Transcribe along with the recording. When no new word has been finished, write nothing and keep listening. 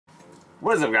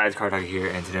What is up guys, Cardtalker here,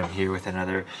 and today I'm here with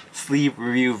another sleeve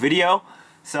review video.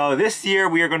 So this year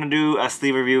we are going to do a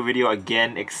sleeve review video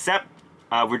again, except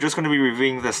we're just going to be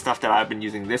reviewing the stuff that I've been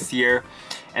using this year.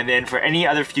 And then for any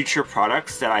other future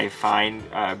products that I find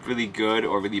really good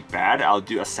or really bad, I'll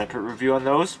do a separate review on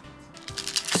those.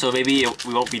 So maybe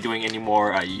we won't be doing any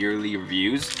more yearly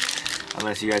reviews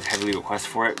unless you guys heavily request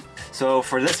for it. So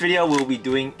for this video we'll be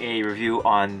doing a review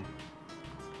on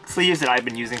sleeves that I've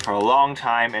been using for a long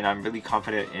time and I'm really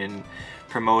confident in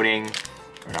promoting,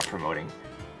 or not promoting,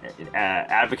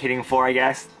 advocating for, I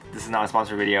guess. This is not a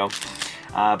sponsored video.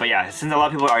 But yeah, since a lot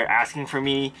of people are asking for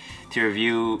me to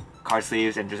review card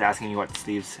sleeves and just asking me what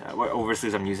sleeves, what over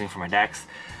sleeves I'm using for my decks,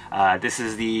 this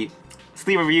is the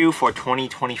sleeve review for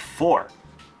 2024.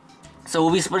 So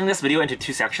we'll be splitting this video into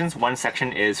two sections. One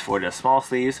section is for the small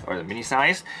sleeves or the mini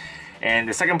size, and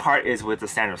the second part is with the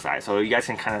standard size. So you guys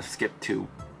can kind of skip to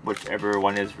whichever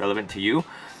one is relevant to you.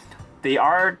 They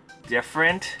are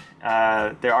different.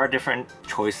 There are different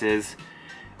choices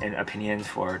and opinions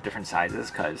for different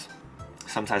sizes, because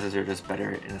some sizes are just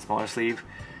better in a smaller sleeve,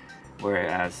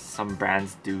 whereas some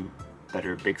brands do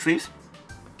better big sleeves.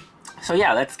 So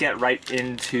yeah, let's get right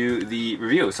into the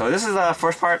review. So this is the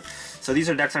first part. So these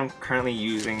are decks I'm currently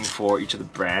using for each of the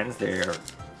brands. They're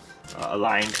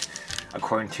aligned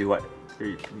according to what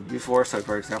they're used for. So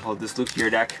for example, this Luke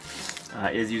Gear deck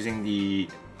is using the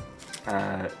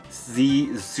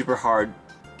Z Super Hard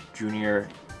Junior,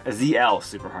 ZL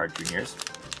Super Hard Juniors.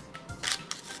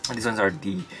 And these ones are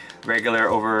the regular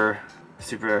over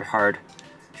Super Hard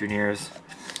Juniors.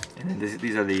 And then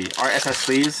these are the RSS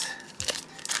sleeves.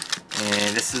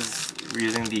 And this is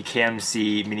using the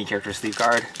KMC mini character sleeve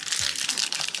guard.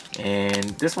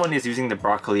 And this one is using the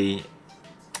Broccoli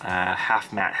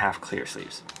half matte, half clear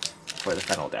sleeves for the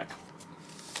Fennel deck.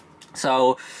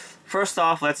 So first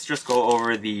off, let's just go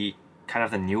over the kind of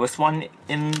the newest one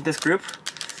in this group.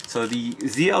 So the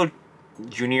ZL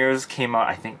Juniors came out,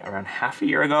 I think, around half a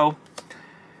year ago.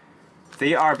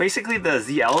 They are basically the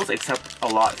ZLs, except a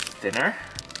lot thinner.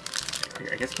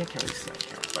 I guess you can't really see that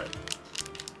here, but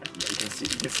yeah, you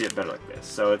can see it better like this.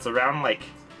 So it's around like,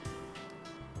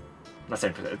 not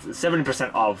 70%, it's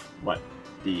 70% of what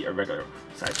the regular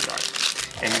sizes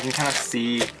are. And you can kind of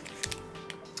see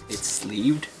it's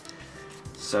sleeved.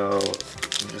 So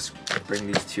let me just bring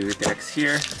these two decks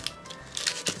here.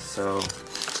 So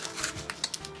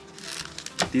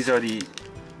these are the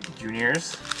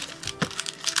juniors,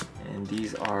 and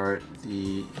these are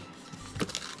the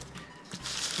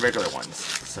regular ones.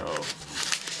 So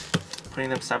putting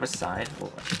them side by side.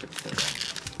 Oh, I should put them.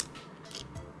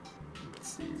 Let's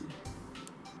see.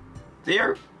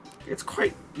 It's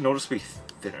quite noticeably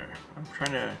thinner. I'm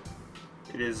trying to.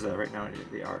 It is right now.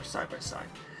 They are side by side.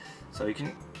 So you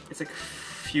can. It's like a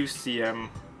few cm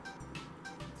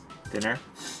thinner.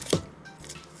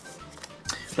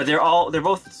 But they're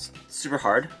both super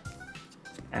hard,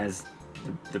 as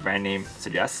the brand name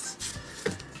suggests.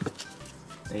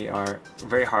 They are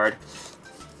very hard.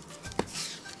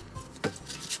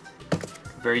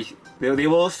 They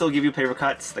will still give you paper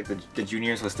cuts, like the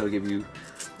juniors will still give you,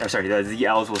 I'm sorry, the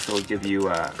ZLs will still give you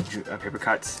paper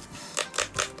cuts.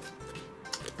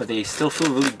 But they still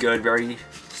feel really good, very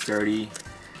sturdy,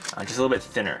 just a little bit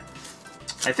thinner.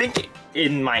 I think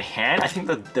in my hand, I think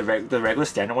the regular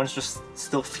standard ones just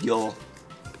still feel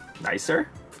nicer.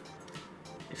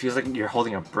 It feels like you're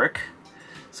holding a brick.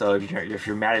 So if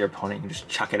you're mad at your opponent, you can just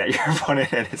chuck it at your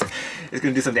opponent and it's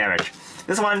gonna do some damage.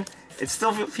 This one, it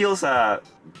still feels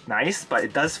nice, but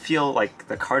it does feel like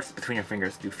the cards between your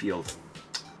fingers do feel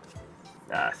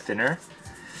thinner.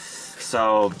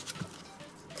 So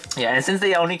yeah, and since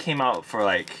they only came out for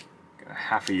like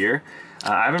half a year,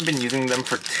 I haven't been using them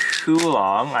for too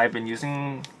long. I've been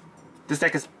using, this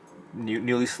deck is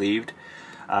newly sleeved.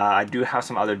 I do have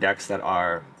some other decks that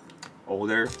are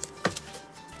older.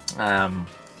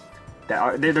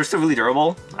 They're still really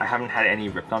durable. I haven't had any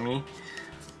ripped on me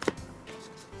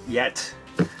yet.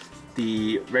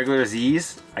 The regular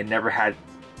Z's, I never had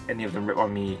any of them rip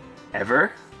on me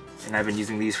ever, and I've been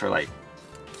using these for like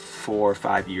 4 or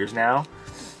 5 years now,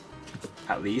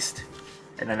 at least.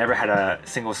 And I never had a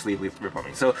single sleeve rip on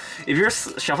me. So if you're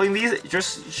shuffling these,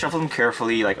 just shuffle them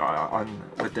carefully, like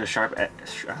with the sharp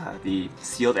edge, the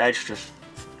sealed edge. Just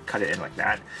cut it in like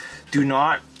that. Do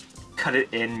not cut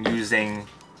it in using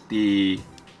the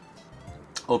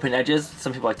open edges.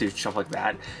 Some people like to shuffle like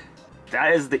that.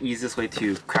 That is the easiest way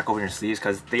to crack open your sleeves,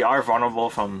 because they are vulnerable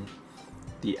from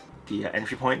the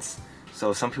entry points.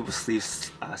 So some people's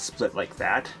sleeves split like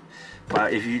that.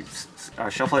 But if you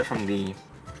shuffle it from the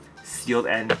sealed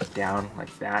end down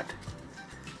like that,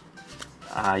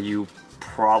 you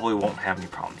probably won't have any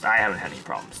problems. I haven't had any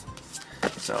problems.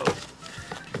 So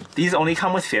these only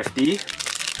come with 50.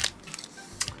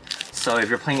 So if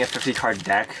you're playing a 50 card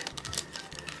deck,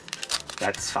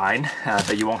 that's fine,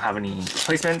 but you won't have any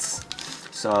replacements.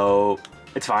 So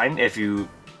it's fine if you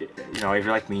know, if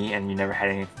you're like me and you never had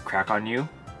any crack on you,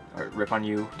 or rip on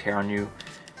you, tear on you,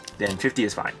 then 50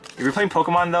 is fine. If you're playing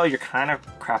Pokemon though, you're kind of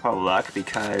crap out of luck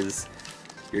because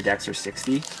your decks are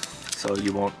 60, so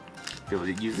you won't be able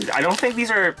to use it. I don't think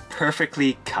these are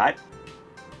perfectly cut.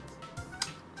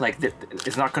 Like,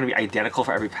 it's not going to be identical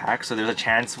for every pack, so there's a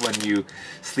chance when you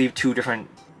sleeve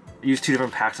use two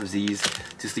different packs of Z's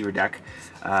to sleeve your deck,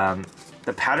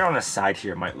 the pattern on the side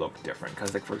here might look different.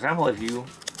 Because, like, for example, if you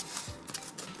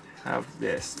have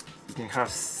this, you can kind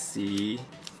of see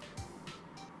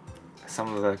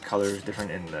some of the colors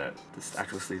different in this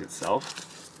actual sleeve itself.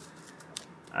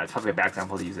 It's probably a bad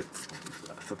example to use it,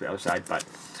 flip the other side, but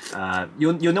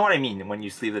you'll know what I mean when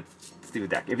you sleeve the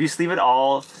deck. If you sleeve it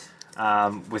all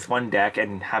with one deck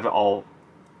and have it all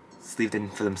sleeved in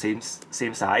for the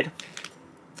same side,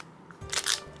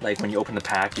 like when you open the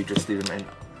pack, you just leave them in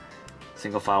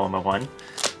single file 1 by 1,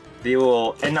 they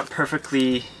will end up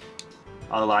perfectly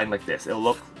aligned like this. It'll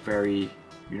look very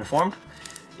uniformed.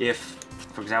 If,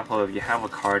 for example, if you have a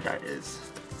card that is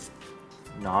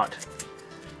not,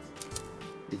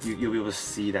 you'll be able to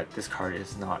see that this card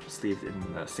is not sleeved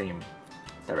in the same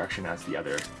direction as the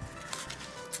other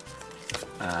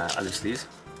sleeves.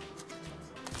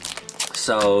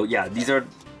 So yeah, these are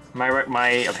my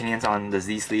opinions on the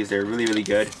Z sleeves. They're really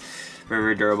good,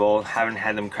 very durable. Haven't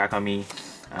had them crack on me.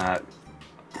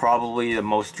 Probably the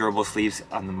most durable sleeves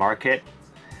on the market,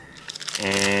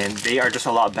 and they are just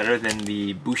a lot better than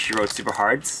the Bushiroad Super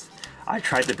Hards. I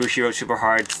tried the Bushiroad Super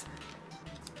Hards.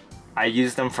 I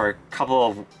used them for a couple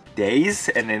of days,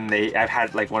 and then I've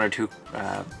had like 1 or 2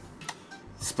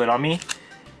 split on me,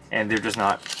 and they're just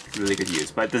not really good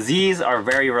use. But the Z's are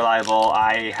very reliable.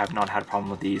 I have not had a problem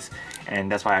with these,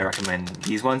 and that's why I recommend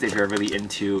these ones if you're really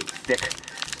into thick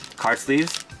card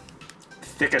sleeves,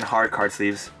 thick and hard card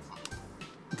sleeves.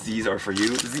 Z's are for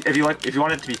you. If you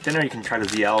want it to be thinner, you can try the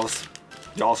ZLs.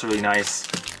 They're also really nice,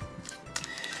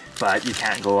 but you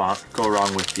can't go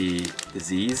wrong with the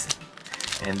Z's.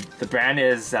 And the brand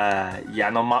is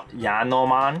Yanoman.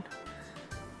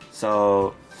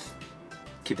 So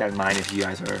keep that in mind if you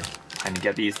guys are trying to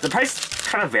get these. The price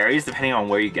kind of varies depending on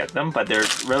where you get them, but they're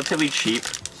relatively cheap,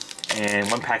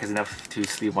 and 1 pack is enough to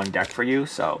sleeve 1 deck for you.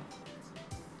 So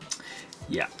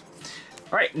yeah.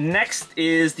 All right, next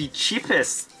is the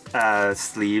cheapest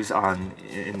sleeves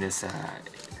in this.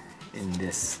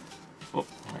 Oh,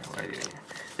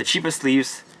 the cheapest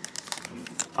sleeves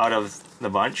out of the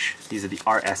bunch. These are the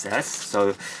RSS.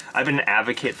 So I've been an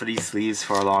advocate for these sleeves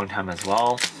for a long time as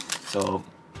well. So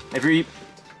if you're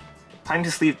planning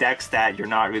to sleeve decks that you're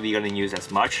not really going to use as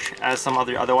much as some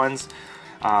other ones,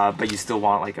 but you still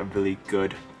want like a really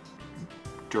good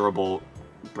durable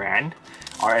brand,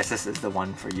 RSS is the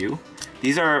one for you.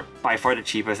 These are by far the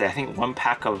cheapest. I think one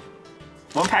pack of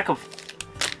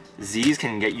Z's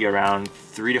can get you around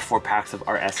 3 to 4 packs of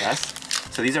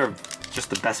RSS. So these are just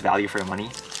the best value for your money.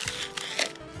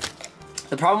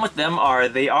 The problem with them are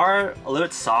they are a little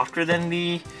bit softer than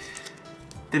the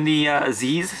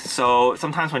Z's. So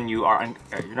sometimes when you're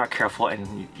not careful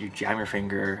and you jam your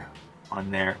finger on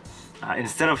there,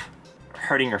 instead of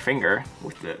hurting your finger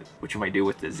with which you might do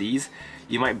with the Z's,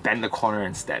 you might bend the corner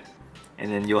instead,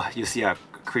 and then you'll see a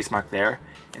crease mark there,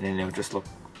 and then it'll just look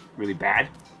really bad.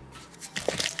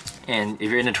 And if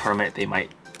you're in a tournament, they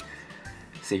might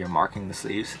say you're marking the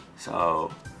sleeves,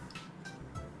 so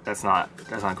that's not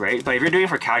great. But if you're doing it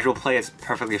for casual play, it's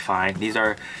perfectly fine. These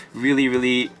are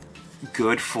really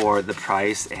good for the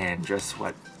price and just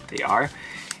what they are.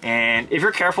 And if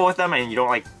you're careful with them and you don't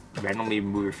like randomly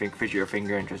move your finger, fidget your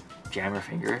finger and just jam your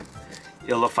finger,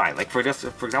 it'll look fine. Like for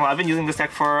example, I've been using this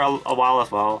deck for a while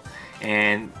as well,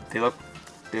 and they look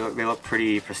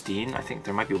pretty pristine. I think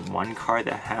there might be 1 card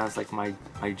that has like my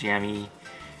jammy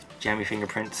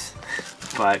fingerprints.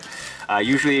 But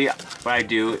usually what I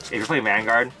do, if you're playing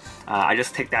Vanguard, I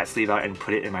just take that sleeve out and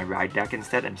put it in my ride deck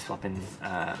instead and swap in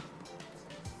a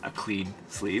clean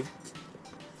sleeve.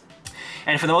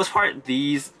 And for the most part,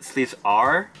 these sleeves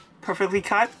are perfectly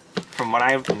cut from what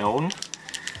I've known.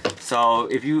 So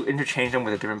if you interchange them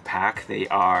with a different pack, they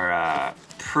are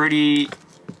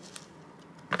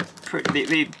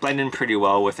they blend in pretty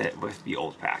well with the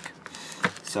old pack.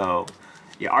 So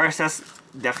yeah, RSS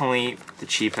definitely the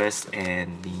cheapest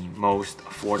and the most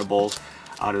affordable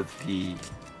out of the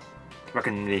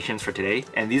recommendations for today.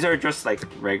 And these are just like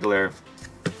regular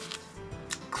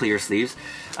clear sleeves.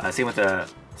 Same with the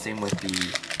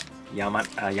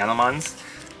Yanomans.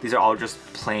 These are all just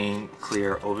plain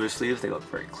clear over sleeves. They look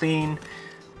very clean.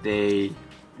 They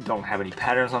don't have any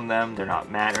patterns on them. They're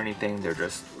not matte or anything. They're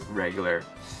just regular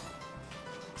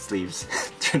sleeves.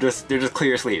 they're just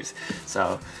clear sleeves.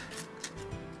 So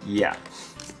yeah.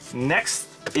 Next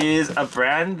is a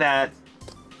brand that,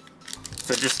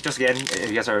 so just again, if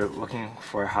you guys are looking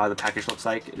for how the package looks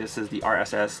like, this is the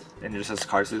RSS, and it just has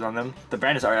card sleeves on them. The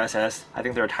brand is RSS. I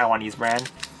think they're a Taiwanese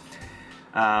brand.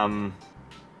 I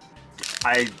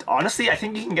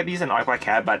think you can get these in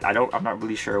Art-by-Cat, but I'm not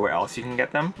really sure where else you can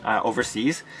get them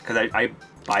overseas, because I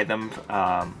buy them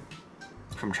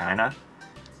from China,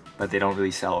 but they don't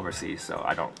really sell overseas, so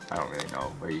I don't really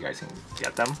know where you guys can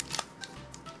get them.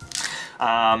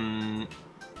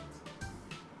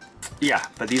 Yeah,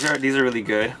 but these are really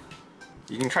good.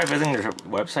 You can try visiting their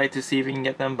website to see if you can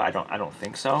get them, but I don't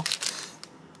think so.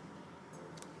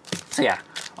 So yeah,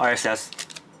 RSS,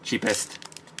 cheapest,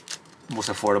 most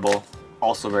affordable,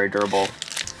 also very durable.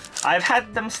 I've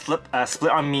had them split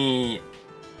on me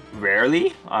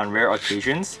rarely, on rare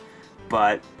occasions,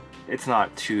 but it's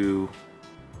not too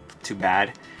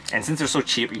bad. And since they're so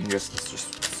cheap, you can just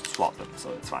swap them, so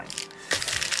it's fine.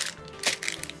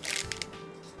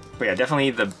 But yeah, definitely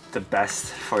the best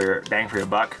for your bang for your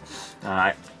buck.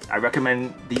 I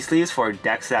recommend these sleeves for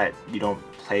decks that you don't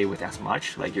play with as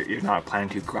much. Like you're not planning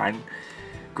to grind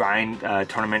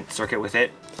tournament circuit with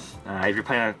it. If you're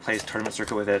planning to play tournament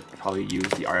circuit with it, probably use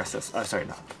the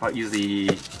use the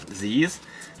Z's.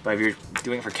 But if you're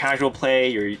doing it for casual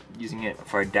play, you're using it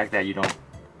for a deck that you don't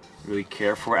really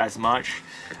care for as much,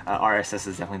 RSS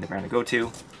is definitely the brand to go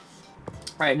to.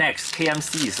 Right, next,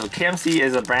 KMC. So KMC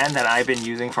is a brand that I've been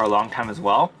using for a long time as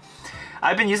well.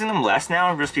 I've been using them less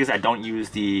now just because I don't use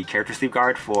the character sleeve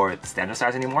guard for the standard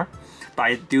size anymore. But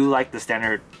I do like the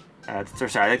standard, I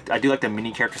do like the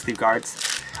mini character sleeve guards.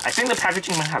 I think the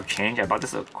packaging might have changed. I bought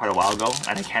this quite a while ago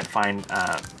and I can't find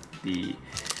the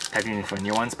packaging for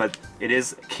new ones, but it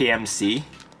is KMC.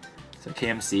 So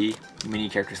KMC mini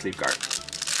character sleeve guard.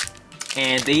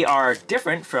 And they are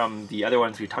different from the other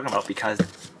ones we're talking about because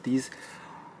these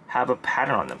have a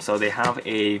pattern on them. So they have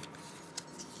a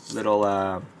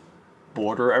little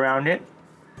border around it.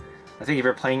 I think if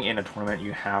you're playing in a tournament,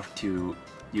 you have to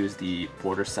use the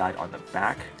border side on the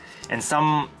back. And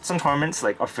some tournaments,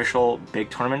 like official big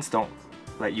tournaments, don't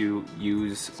let you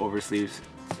use oversleeves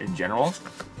in general,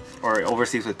 or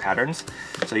oversleeves with patterns.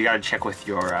 So you gotta check with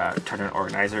your tournament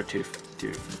organizer to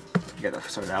get that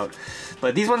sorted out.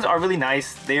 But these ones are really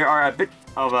nice. They are a bit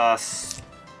of a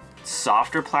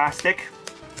softer plastic.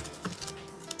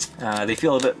 They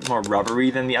feel a bit more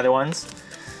rubbery than the other ones,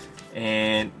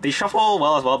 and they shuffle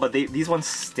well as well, but these ones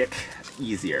stick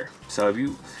easier. So if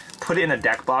you put it in a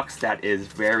deck box that is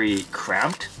very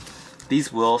cramped,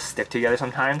 these will stick together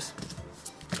sometimes,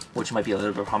 which might be a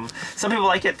little bit of a problem. Some people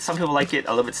like it a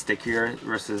little bit stickier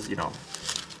versus, you know,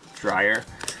 drier.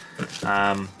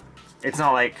 It's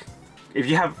not like, if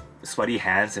you have sweaty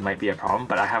hands, it might be a problem,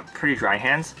 but I have pretty dry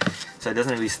hands, so it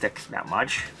doesn't really stick that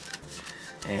much.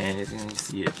 And as you can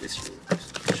see, it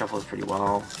shuffles pretty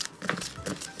well.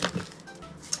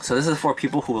 So this is for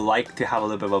people who like to have a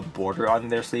little bit of a border on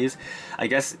their sleeves. I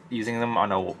guess using them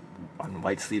on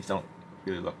white sleeves don't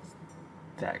really look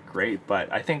that great,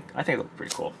 but I think it looks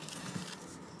pretty cool.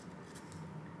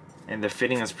 And the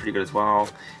fitting is pretty good as well.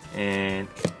 And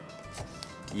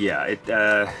yeah, it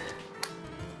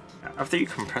after you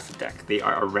compress the deck, they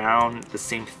are around the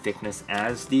same thickness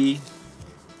as the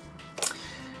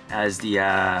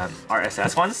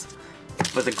RSS ones.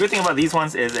 But the good thing about these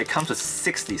ones is it comes with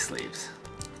 60 sleeves.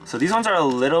 So these ones are a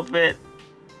little bit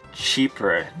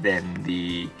cheaper than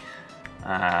the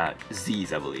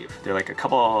Z's, I believe. They're like a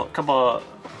couple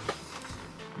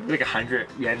like 100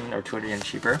 yen or 200 yen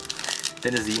cheaper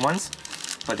than the Z ones.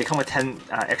 But they come with 10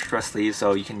 extra sleeves,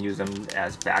 so you can use them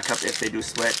as backup if they do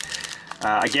split.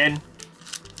 Again,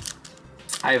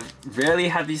 I've rarely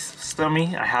had these split on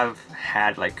me. I have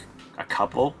had like a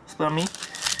couple split on me.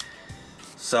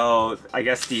 So I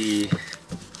guess the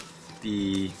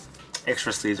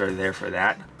extra sleeves are there for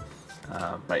that.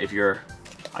 But if you're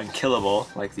unkillable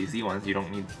like these Z ones, you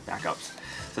don't need backups.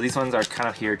 So these ones are kind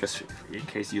of here just in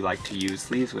case you like to use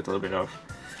sleeves with a little bit of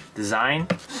design.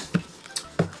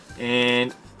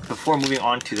 And before moving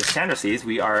on to the standard sleeves,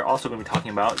 we are also going to be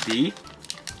talking about the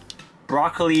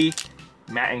Broccoli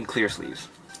matte and clear sleeves.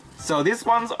 So these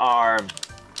ones are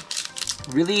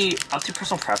really up to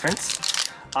personal preference.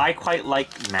 I quite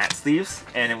like matte sleeves,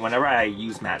 and whenever I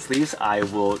use matte sleeves, I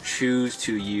will choose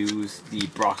to use the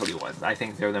Broccoli ones. I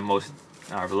think they're the most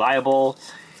reliable,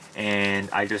 and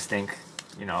I just think,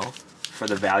 you know, for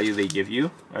the value they give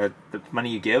you, or the money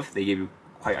you give, they give you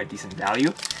quite a decent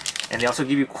value. And they also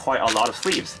give you quite a lot of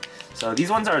sleeves. So these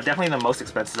ones are definitely the most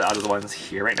expensive out of the ones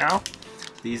here right now.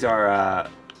 These are,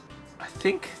 I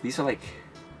think these are like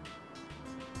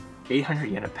 800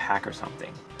 yen a pack or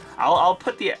something. I'll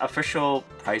put the official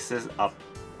prices up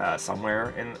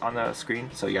somewhere on the screen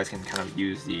so you guys can kind of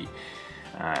use the.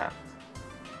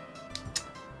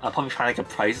 I'll probably find like a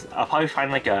price. I'll probably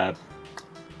find like a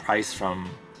price from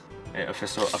an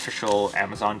official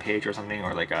Amazon page or something,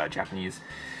 or like a Japanese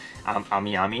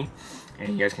AmiAmi, and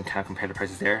you guys can kind of compare the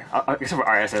prices there. Except for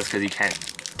RSS because you can't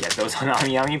get those on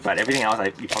AmiAmi, but everything else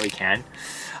you probably can.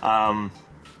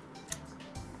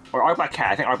 Or Art Black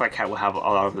Cat. I think Art Black Cat will have a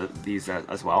lot of these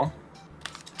as well.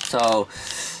 So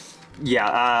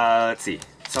yeah, let's see.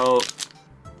 So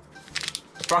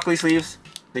broccoli sleeves,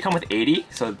 they come with 80.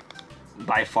 So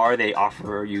by far they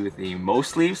offer you the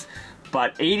most sleeves,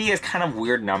 but 80 is kind of a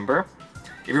weird number.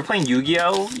 If you're playing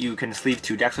Yu-Gi-Oh, you can sleeve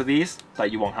 2 decks with these,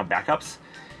 but you won't have backups.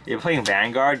 If you're playing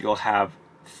Vanguard, you'll have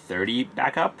 30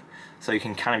 backup, so you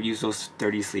can kind of use those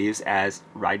 30 sleeves as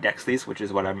ride deck sleeves, which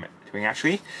is what I'm doing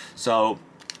actually. So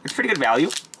it's pretty good value.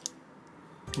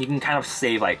 You can kind of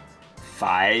save like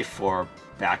 5 for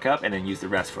backup and then use the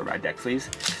rest for ride deck sleeves,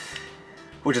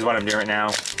 which is what I'm doing right now.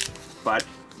 But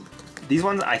these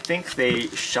ones, I think they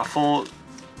shuffle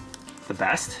the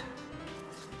best.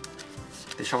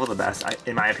 They shuffle the best,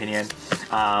 in my opinion.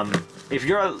 If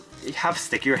you have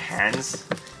stickier hands,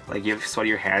 like you have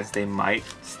sweatier hands, they might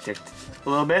stick a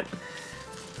little bit,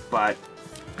 but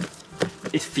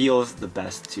it feels the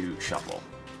best to shuffle.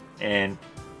 And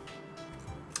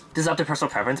this is up to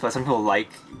personal preference, but some people like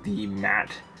the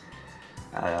matte,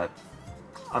 a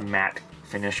matte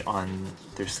finish on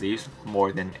their sleeves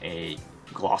more than a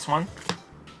gloss one.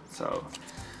 So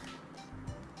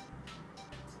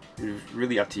it's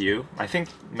really up to you. I think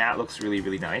matte looks really,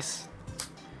 really nice.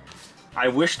 I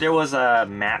wish there was a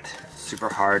matte super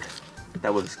hard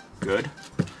that was good.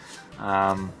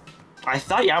 I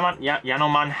thought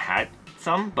Yanoman had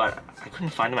some, but I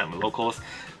couldn't find them at my locals.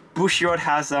 Bushiroad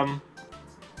has them,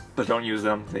 but don't use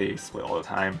them. They split all the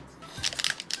time.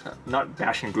 Not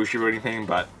bashing Bushiroad or anything,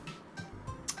 but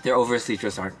their oversleeves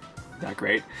just aren't that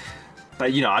great.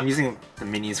 But you know, I'm using the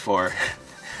minis for,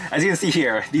 as you can see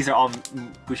here, these are all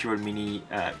Bushiroad mini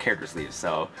character sleeves,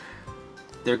 so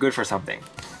they're good for something.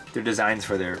 Their designs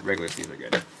for their regular sleeves are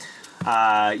good.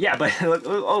 Yeah, but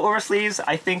over sleeves,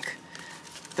 I think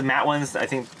the matte ones, I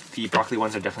think the broccoli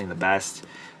ones are definitely the best.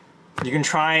 You can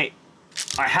try,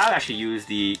 I have actually used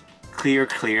the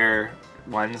clear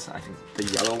ones, I think the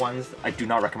yellow ones. I do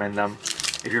not recommend them.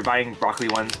 If you're buying broccoli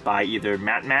ones, buy either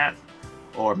matte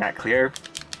or matte clear,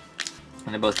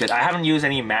 and they're both good. I haven't used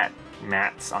any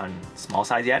mattes on small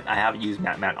size yet. I have used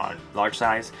matte on large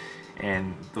size,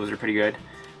 and those are pretty good.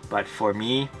 But for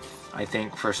me, I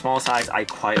think for small size, I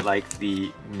quite like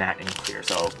the matte and clear.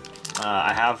 So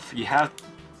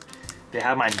they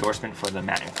have my endorsement for the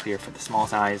matte and clear for the small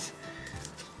size.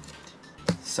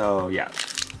 So yeah,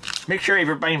 make sure if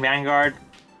you're buying Vanguard,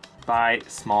 buy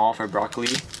small for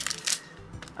broccoli.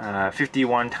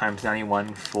 51 ×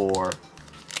 91 for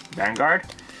Vanguard.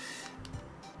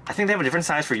 I think they have a different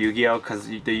size for Yu-Gi-Oh, because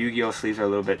the Yu-Gi-Oh sleeves are a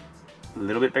little bit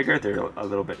bigger. They're a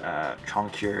little bit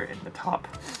chunkier in the top.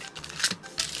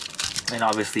 And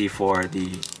obviously for the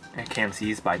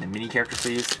KMCs, buy the mini character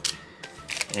sleeves.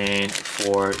 And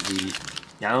for the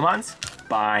Yanomans,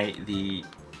 buy the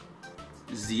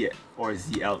Z or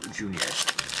ZL Juniors.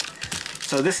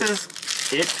 So this is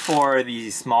it for the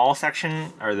small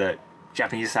section, or the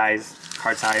Japanese size,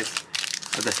 card size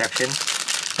of the section.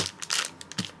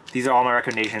 These are all my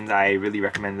recommendations. I really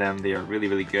recommend them. They are really,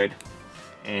 really good.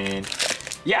 And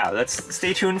yeah, let's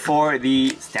stay tuned for the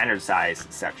standard size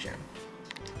section.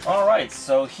 Alright,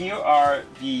 so here are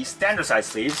the standard size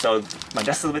sleeves. So my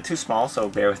desk is a little bit too small, so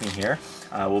bear with me here.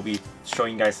 We'll be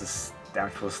showing you guys the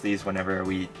actual sleeves whenever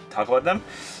we talk about them.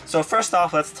 So first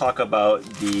off, let's talk about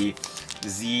the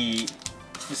Z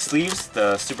sleeves,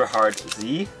 the super hard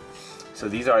Z. So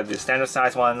these are the standard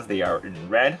size ones. They are in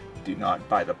red. Do not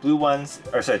buy the blue ones,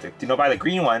 or sorry, do not buy the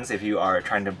green ones if you are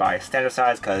trying to buy standard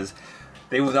size, because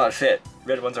they will not fit.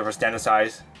 Red ones are for standard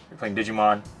size. You're playing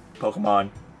Digimon,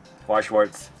 Pokemon, Water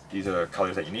Schwartz. These are the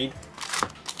colors that you need.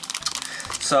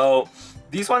 So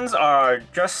these ones are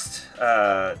just,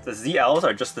 the ZLs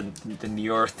are just the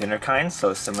newer, thinner kind,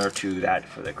 so similar to that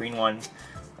for the green one,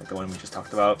 like the one we just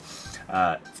talked about.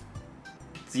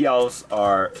 ZLs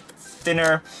are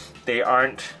thinner. They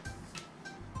aren't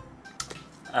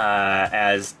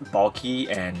as bulky,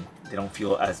 and they don't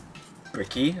feel as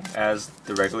bricky as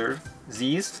the regular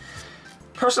Zs.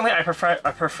 Personally, I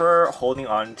prefer holding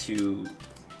on to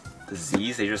the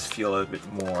Zs. They just feel a bit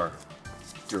more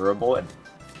durable and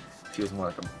feels more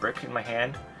like a brick in my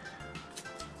hand.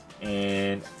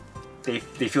 And they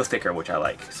feel thicker, which I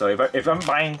like. So if I'm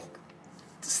buying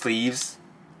sleeves,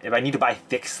 if I need to buy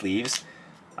thick sleeves,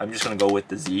 I'm just gonna go with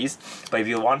the Z's. But if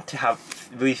you want to have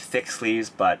really thick sleeves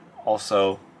but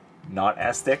also not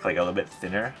as thick, like a little bit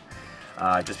thinner,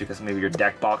 just because maybe your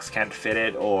deck box can't fit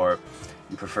it, or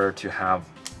you prefer to have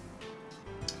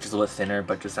just a little thinner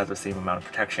but just have the same amount of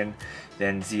protection,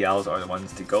 then ZLs are the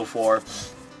ones to go for.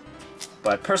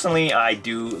 But personally, I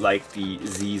do like the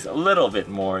Z's a little bit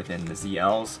more than the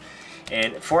ZLs.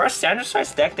 And for a standard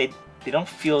size deck, they don't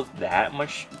feel that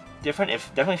much different. It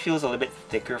definitely feels a little bit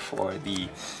thicker for the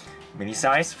mini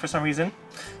size for some reason.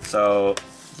 So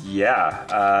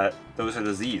yeah, those are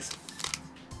the Z's.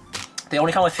 They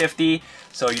only come with 50,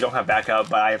 so you don't have backup,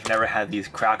 but I've never had these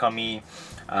crack on me.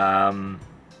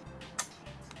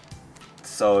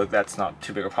 So that's not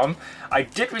too big a problem. I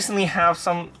did recently have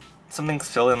something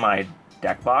fill in my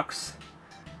deck box,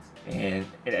 and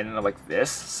it ended up like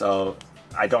this, so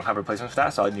I don't have replacements for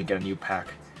that, so I need to get a new pack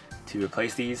to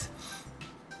replace these,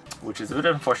 which is a bit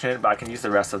unfortunate, but I can use the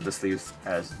rest of the sleeves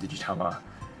as Digitama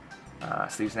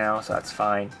sleeves now, so that's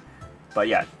fine. But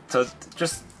yeah, so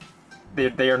just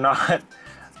they are not,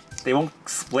 they won't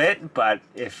split, but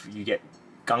if you get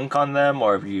gunk on them,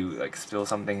 or if you like spill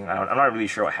something, I'm not really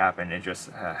sure what happened. It just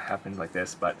happened like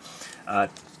this. But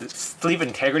the sleeve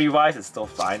integrity wise, it's still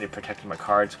fine. It protected my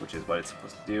cards, which is what it's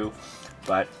supposed to do.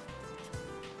 But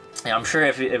yeah, I'm sure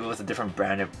if it was a different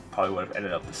brand, it probably would have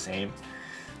ended up the same.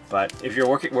 But if you're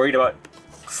worried about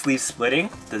sleeve splitting,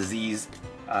 the Z's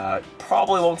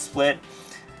probably won't split.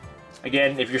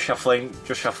 Again, if you're shuffling,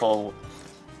 just shuffle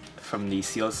from the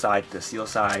sealed side to the sealed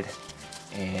side,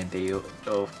 and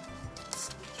they'll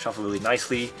shuffle really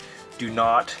nicely. Do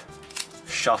not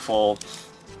shuffle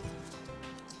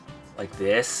like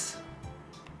this,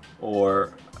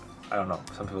 or I don't know,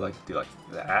 some people like to do like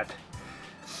that.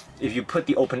 If you put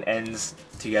the open ends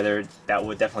together, that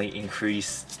would definitely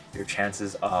increase your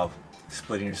chances of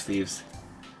splitting your sleeves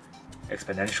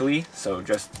exponentially. So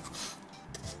just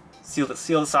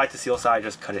seal side to seal side,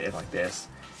 just cut it in like this,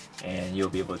 and you'll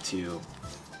be able to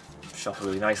shuffle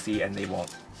really nicely and they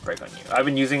won't break on you. I've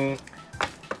been using,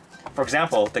 for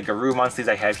example, the Garurumon sleeves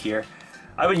I have here,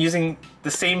 I've been using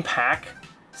the same pack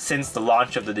since the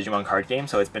launch of the Digimon card game,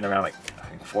 so it's been around like I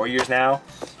think 4 years now,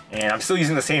 and I'm still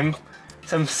using the same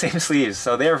sleeves,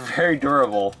 so they're very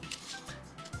durable.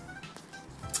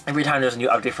 Every time there's a new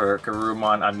update for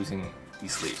Garurumon, I'm using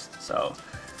these sleeves, so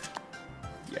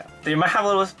yeah. They might have a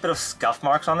little bit of scuff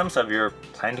marks on them, so if you're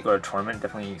planning to go to a tournament,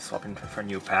 definitely swap in for a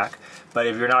new pack. But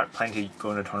if you're not planning to go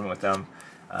into a tournament with them,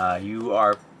 you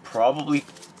are probably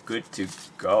good to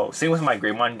go. Same with my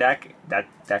Greymon deck. That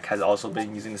deck has also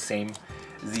been using the same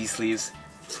Z sleeves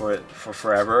for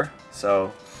forever.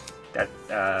 So that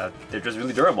they're just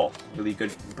really durable, really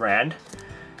good brand.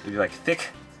 If you like thick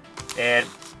and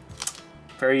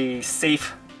very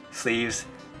safe sleeves,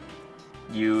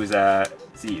 use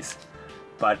Z's.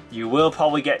 But you will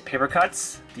probably get paper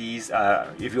cuts. These,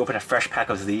 if you open a fresh pack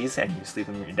of these and you sleeve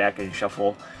them in your deck and you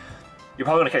shuffle, you're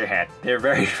probably gonna cut your hand. They're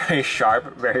very, very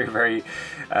sharp, very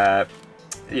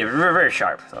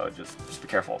sharp. So just be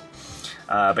careful.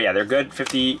 But yeah, they're good.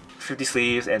 50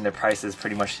 sleeves, and their price is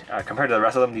pretty much compared to the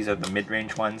rest of them. These are the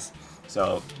mid-range ones,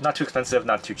 so not too expensive,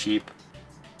 not too cheap.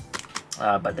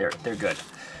 But they're good.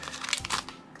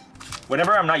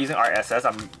 Whenever I'm not using RSS,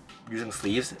 I'm using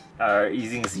sleeves,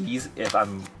 using Z's if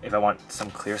I want some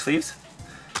clear sleeves.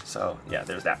 So yeah,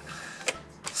 there's that.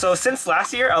 So since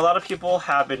last year, a lot of people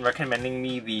have been recommending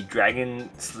me the Dragon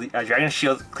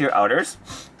Shield clear outers,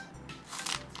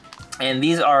 and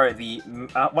these are the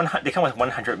they come with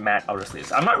 100 matte outer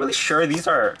sleeves. I'm not really sure these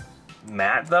are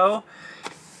matte though.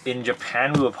 In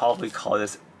Japan, we would probably call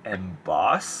this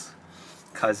emboss,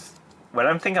 because when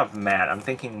I'm thinking of matte, I'm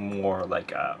thinking more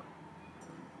like a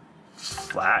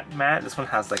flat matte. This one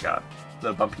has like a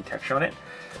little bumpy texture on it.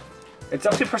 It's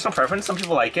up to personal preference. Some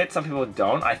people like it, some people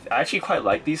don't. I actually quite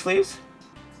like these sleeves.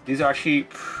 These are actually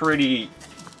pretty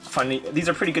funny. These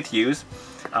are pretty good to use.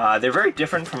 They're very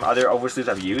different from other over sleeves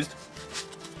I've used.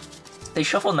 They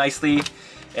shuffle nicely,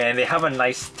 and they have a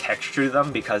nice texture to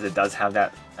them because it does have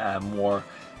that more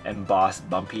embossed,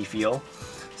 bumpy feel.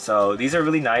 So these are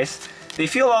really nice. They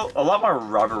feel a lot more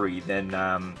rubbery than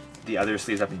the other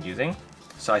sleeves I've been using.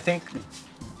 So I think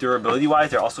durability-wise,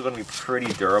 they're also going to be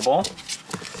pretty durable.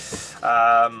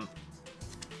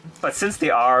 But since they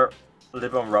are a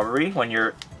little bit rubbery, when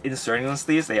you're inserting the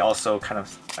sleeves, they also kind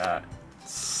of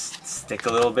stick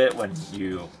a little bit when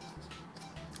you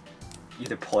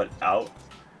either pull it out.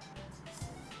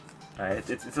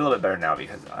 It's a little bit better now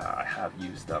because I have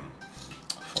used them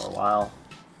for a while.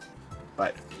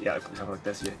 But yeah, something like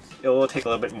this, it will take a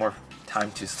little bit more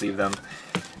time to sleeve them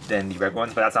than the regular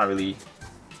ones, but that's not really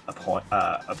a point,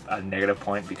 a negative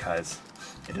point, because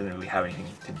it doesn't really have anything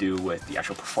to do with the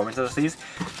actual performance of the sleeves.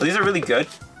 So these are really good.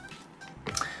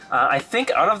 I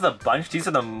think out of the bunch, these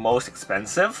are the most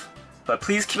expensive, but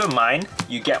please keep in mind,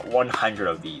 you get 100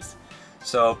 of these.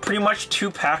 So pretty much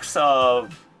 2 packs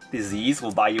of the Z's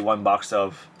will buy you 1 box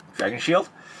of Dragon Shield.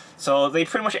 So they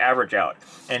pretty much average out.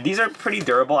 And these are pretty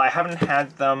durable. I haven't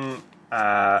had them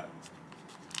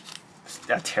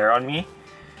tear on me.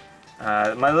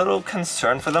 My little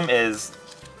concern for them is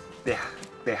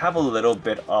they have a little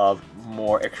bit of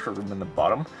more extra room in the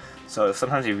bottom. So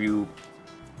sometimes if you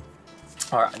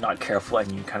are not careful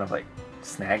and you kind of like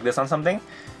snag this on something,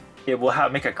 it will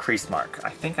make a crease mark. I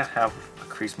think I have a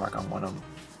crease mark on one of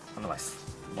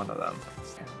them.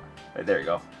 Right, there you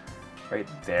go. Right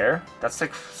there. That's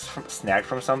like snagged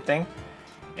from something.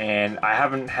 And I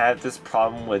haven't had this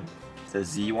problem with the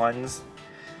Z ones.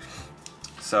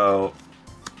 So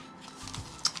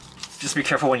just be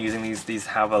careful when using these. These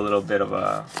have a little bit of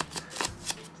a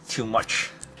too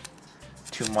much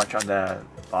on the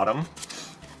bottom.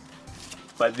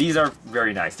 But these are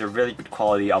very nice. They're really good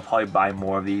quality. I'll probably buy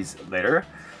more of these later.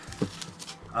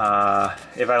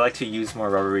 If I like to use more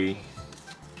rubbery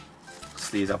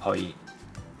sleeves, I'll probably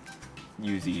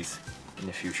use these in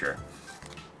the future.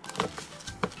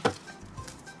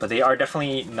 But they are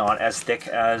definitely not as thick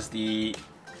as the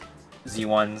Z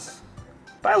ones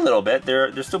by a little bit.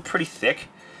 They're still pretty thick.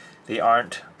 They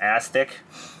aren't as thick.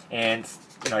 And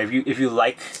you know, if you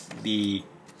like the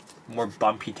more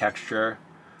bumpy texture,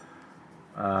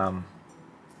 and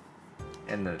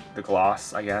the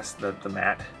gloss, I guess, the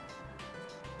matte,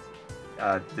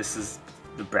 this is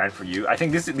the brand for you. I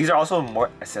think these are also more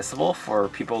accessible for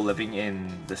people living in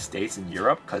the States and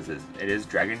Europe, because it is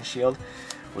Dragon Shield,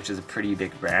 which is a pretty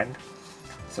big brand.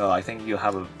 So I think you'll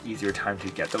have an easier time to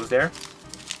get those there.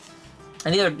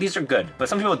 And these are good, but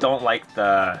some people don't like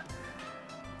the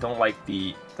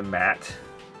matte.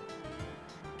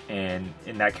 And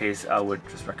in that case, I would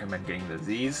just recommend getting the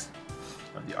Z's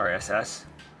of the RSS.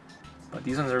 But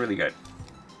these ones are really good.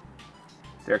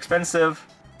 They're expensive,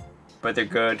 but they're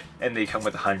good, and they come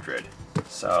with 100.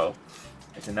 So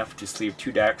it's enough to sleeve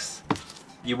 2 decks.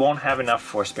 You won't have enough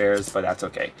for spares, but that's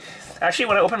okay. Actually,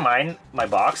 when I opened my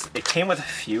box, it came with a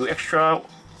few extra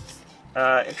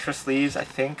sleeves, I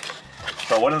think.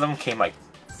 But one of them came like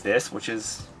this, which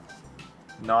is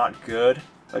not good.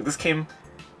 Like it came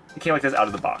like this out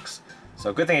of the box.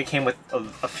 So good thing it came with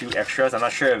a few extras. I'm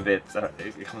not sure if it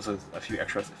comes with a few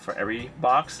extras for every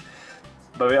box,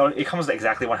 but it comes with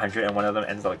exactly 100, and one of them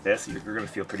ends up like this. You're gonna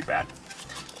feel pretty bad.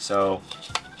 So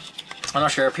I'm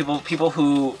not sure. People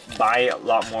who buy a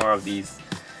lot more of these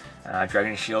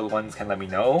Dragon Shield ones can let me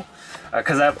know,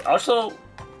 because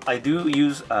I do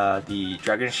use the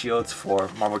Dragon Shields for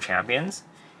Marvel Champions,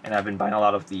 and I've been buying a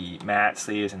lot of the matte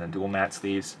sleeves and the dual matte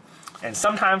sleeves. And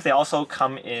sometimes they also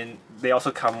come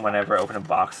whenever I open a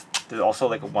box. There's also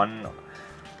like 1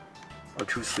 or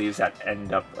 2 sleeves that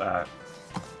end up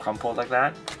crumpled like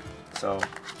that. So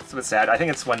it's a bit sad. I think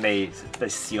it's when they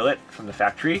seal it from the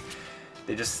factory.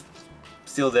 They just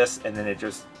seal this, and then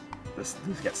the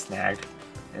sleeves get snagged,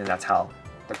 and that's how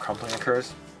the crumpling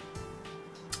occurs.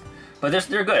 But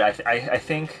they're good. I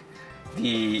think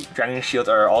the Dragon Shields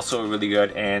are also really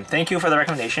good, and thank you for the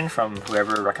recommendation from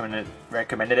whoever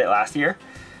recommended it last year.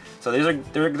 So they're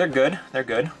good. They're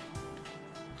good.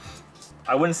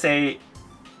 I wouldn't say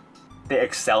they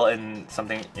excel in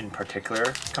something in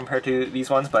particular compared to these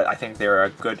ones, but I think they're a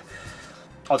good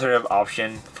alternative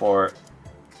option for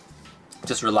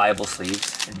just reliable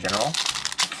sleeves in general.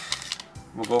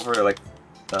 We'll go over like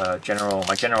my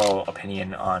general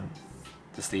opinion on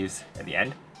the sleeves at the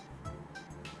end.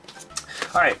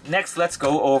 Alright, next let's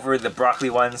go over the broccoli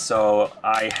ones. So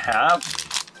I have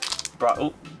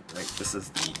this is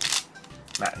the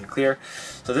matte and clear.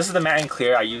 So this is the matte and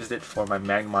clear. I used it for my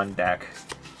Magmon deck,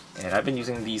 and I've been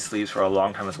using these sleeves for a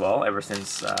long time as well, ever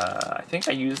since I think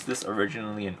I used this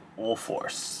originally in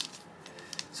Ulforce.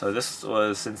 So this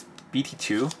was since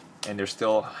BT2, and they're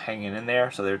still hanging in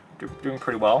there, so they're doing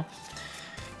pretty well.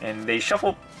 And they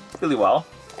shuffle really well.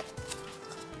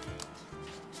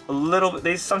 A little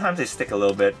bit, sometimes they stick a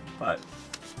little bit, but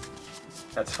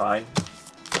that's fine.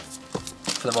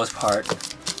 For the most part,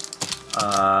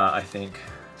 I think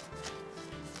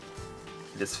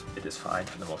it is fine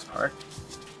for the most part.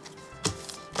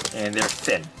 And they're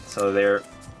thin, so they're a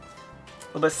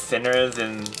little bit thinner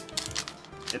than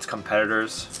its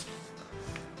competitors.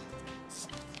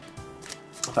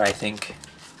 But I think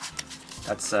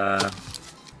that's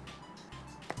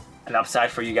an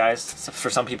upside for you guys. So for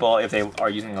some people, if they are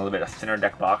using a little bit of thinner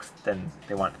deck box, then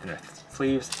they want thinner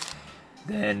sleeves.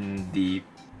 Then the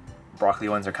broccoli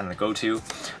ones are kind of the go-to.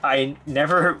 I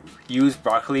never use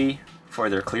broccoli for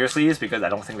their clear sleeves because I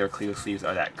don't think their clear sleeves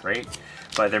are that great.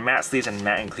 But their matte sleeves and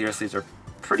matte and clear sleeves are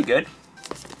pretty good.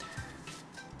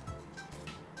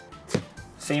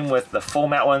 Same with the full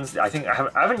matte ones. I think I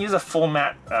haven't used a full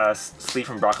matte sleeve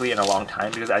from Broccoli in a long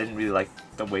time because I didn't really like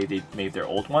the way they made their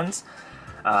old ones.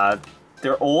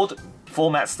 Their old full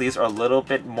matte sleeves are a little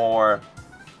bit more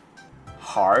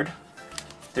hard.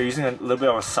 They're using a little bit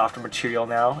of a softer material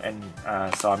now, and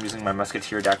so I'm using my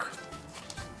Musketeer deck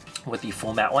with the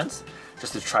full matte ones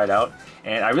just to try it out.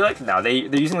 And I really like it now. They're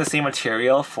using the same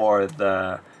material for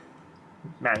the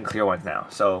matte and clear ones now.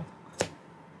 So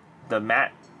the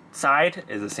matte side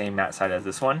is the same matte side as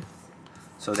this one,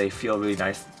 so they feel really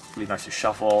nice to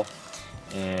shuffle.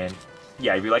 And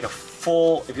yeah, if you like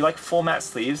full matte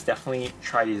sleeves, definitely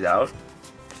try these out.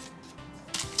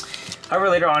 However,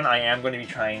 later on I am going to be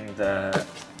trying the,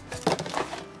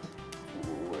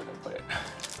 where did I put it?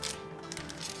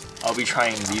 I'll be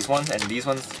trying these ones, and these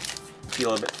ones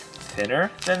feel a bit thinner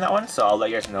than that one, so I'll let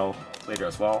you guys know later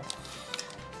as well.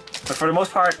 But for the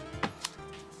most part,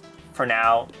 for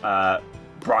now,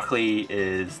 Broccoli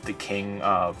is the king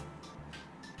of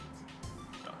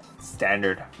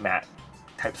standard matte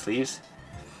type sleeves.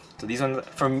 So these ones,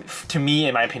 to me,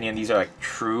 in my opinion, these are like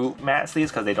true matte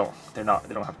sleeves because they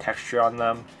don't have texture on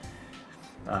them,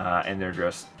 and they're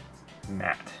just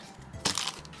matte.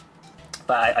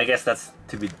 But I guess that's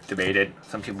to be debated.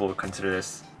 Some people would consider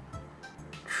this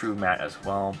true matte as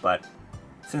well, but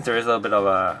since there is a little bit of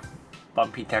a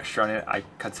bumpy texture on it, I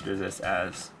consider this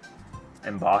as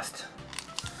embossed.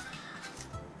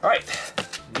 Alright,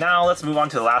 now let's move on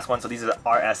to the last one. So these are the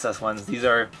RSS ones. These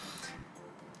are,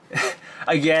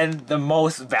 again, the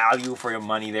most value for your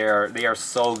money. They are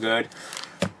so good.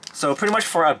 So pretty much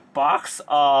for a box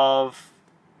of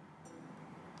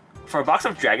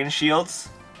Dragon Shields,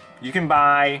 you can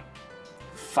buy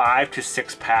 5 to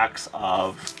 6 packs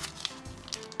of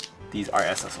these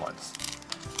RSS ones.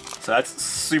 So that's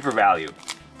super value.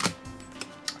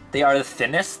 They are the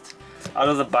thinnest out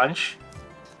of the bunch.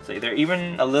 So they're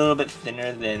even a little bit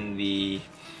thinner than the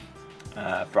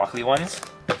Broccoli ones,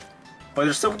 but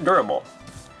they're still durable.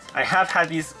 I have had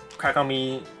these crack on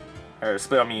me or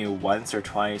split on me once or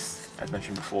twice, as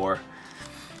mentioned before,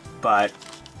 but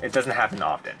it doesn't happen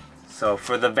often. So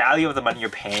for the value of the money you're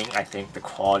paying, I think the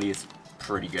quality is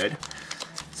pretty good.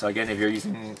 So again, if you're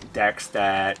using decks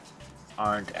that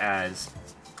aren't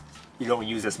you don't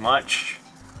use as much,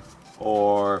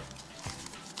 or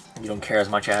you don't care as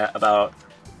much about,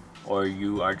 or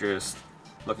you are just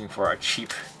looking for a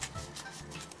cheap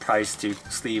price to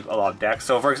sleeve a lot of decks.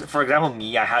 So for example,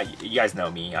 me, you guys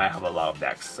know me, I have a lot of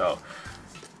decks. So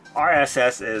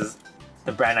RSS is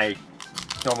the brand I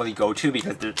normally go to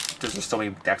because there's just so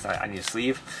many decks I need to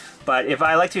sleeve. But if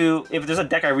there's a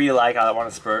deck I really like, I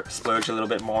want to splurge a little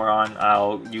bit more on,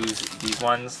 I'll use these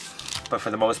ones. But for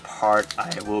the most part,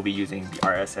 I will be using the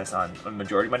RSS on a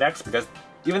majority of my decks because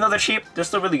even though they're cheap, they're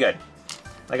still really good.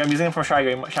 Like, I'm using them for Shine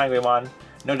Greymon.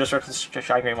 No disrespect to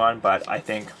Shine Greymon, but I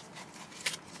think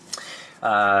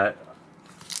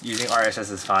using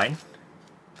RSS is fine.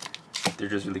 They're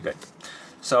just really good.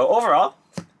 So overall,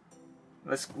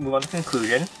 let's move on to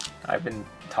conclusion. I've been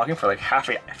talking for like half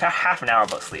an hour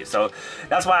about sleeves, so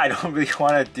that's why I don't really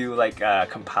want to do like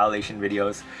compilation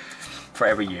videos for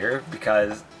every year,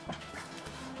 because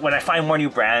when I find more new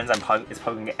brands, it's probably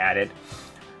gonna get added.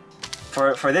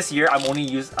 For this year, I'm only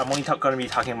going to be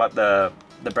talking about the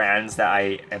brands that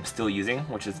I am still using,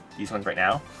 which is these ones right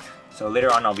now. So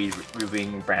later on, I'll be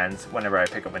reviewing brands whenever I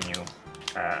pick up a new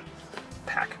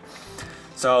pack.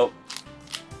 So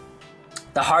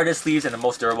the hardest sleeves and the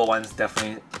most durable ones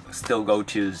definitely still go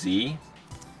to Z.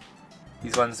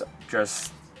 These ones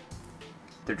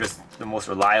they're just the most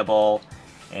reliable,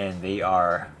 and they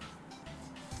are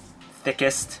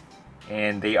thickest,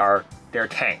 and they're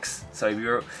tanks. So if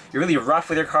you're really rough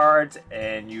with your cards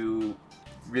and you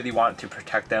really want to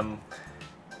protect them,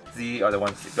 these are the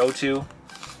ones to go to.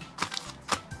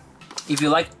 If you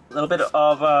like a little bit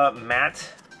of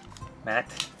matte,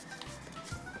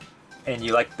 and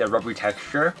you like the rubbery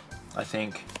texture, I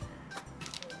think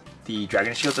the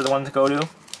Dragon Shields are the ones to go to.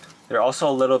 They're also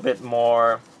a little bit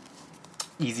more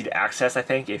easy to access, I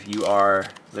think, if you are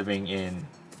living in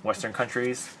Western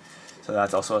countries. So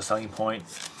that's also a selling point.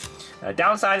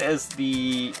 Downside is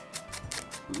the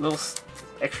little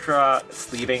extra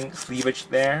sleevage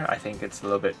there. I think it's a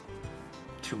little bit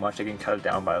too much. I can cut it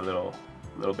down by a little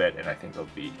bit, and I think it'll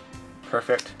be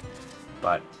perfect.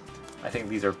 But I think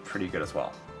these are pretty good as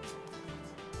well.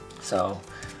 So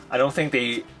I don't think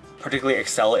they particularly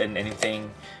excel in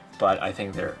anything, but I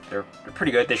think they're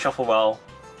pretty good. They shuffle well,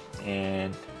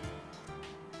 and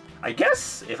I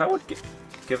guess if I would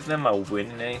give them a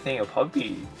win in anything, it would probably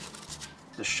be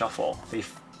the shuffle. They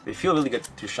feel really good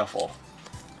to shuffle.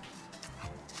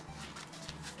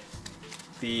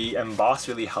 The emboss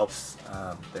really helps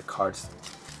the cards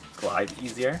glide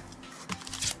easier,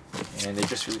 and they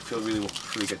just really feel really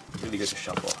good to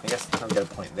shuffle. I guess I'll get a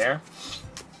point there.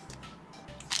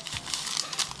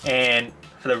 And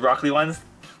for the Broccoli ones,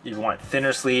 you want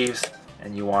thinner sleeves,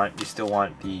 and you still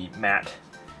want the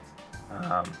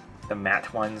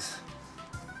matte ones.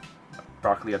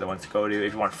 Broccoli are the ones to go to.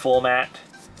 If you want full matte,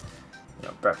 you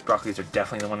know, Broccolis are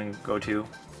definitely the one to go to,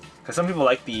 because some people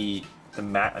like the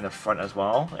matte on the front as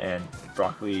well, and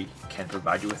Broccoli can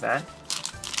provide you with that.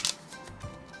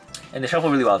 And they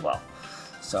shuffle really well as well.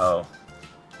 So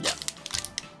yeah.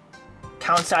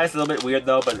 Count size is a little bit weird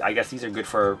though, but I guess these are good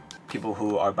for people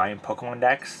who are buying Pokemon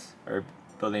decks or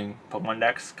building Pokemon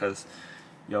decks, because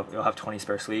you'll have 20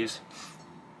 spare sleeves.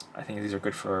 I think these are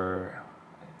good for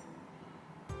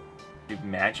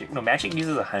Magic. No, Magic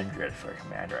uses 100 for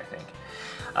Commander, I think.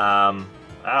 I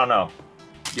don't know.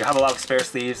 You have a lot of spare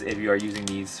sleeves if you are using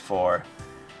these for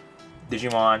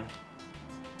Digimon.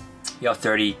 You have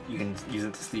 30, you can use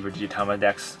it to sleeve your Digitama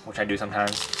decks, which I do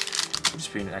sometimes, which is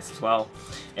pretty nice as well.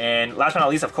 And last but not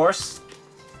least, of course,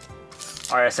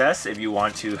 RSS, if you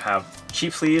want to have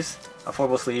cheap sleeves,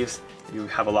 affordable sleeves, if you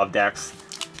have a lot of decks,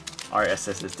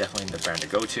 RSS is definitely the brand to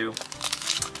go to.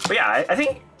 But yeah, I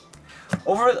think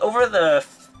over the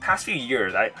past few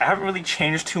years, I haven't really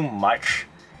changed too much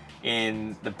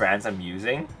in the brands I'm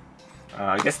using.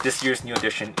 I guess this year's new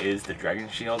addition is the Dragon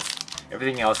Shields.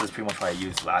 Everything else is pretty much what I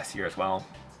used last year as well.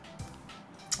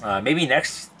 Maybe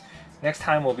next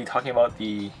time we'll be talking about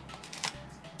the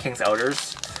King's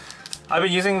Elders. I've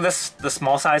been using the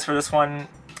small size for this one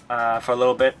for a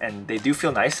little bit, and they do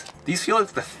feel nice. These feel like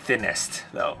the thinnest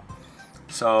though,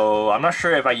 so I'm not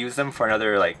sure if I use them for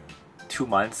another like 2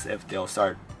 months if they'll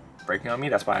start breaking on me.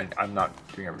 That's why I'm not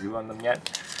doing a review on them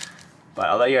yet. But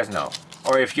I'll let you guys know.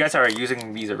 Or if you guys are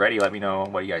using these already, let me know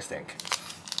what you guys think.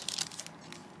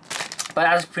 But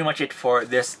that's pretty much it for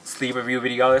this sleeve review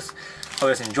video, guys. Hope you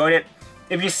guys enjoyed it.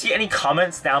 If you see any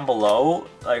comments down below,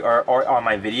 like or on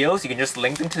my videos, you can just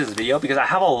link them to this video, because I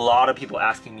have a lot of people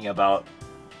asking me about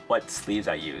what sleeves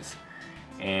I use.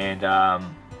 And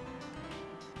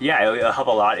yeah, it'll help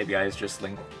a lot if you guys just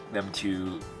link them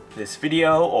to this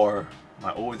video or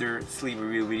my older sleeve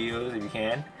review videos if you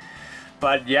can.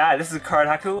 But yeah, this is Card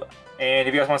Haku, and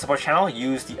if you guys want to support the channel,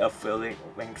 use the affiliate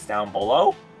links down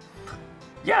below.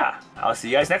 Yeah, I'll see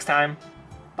you guys next time.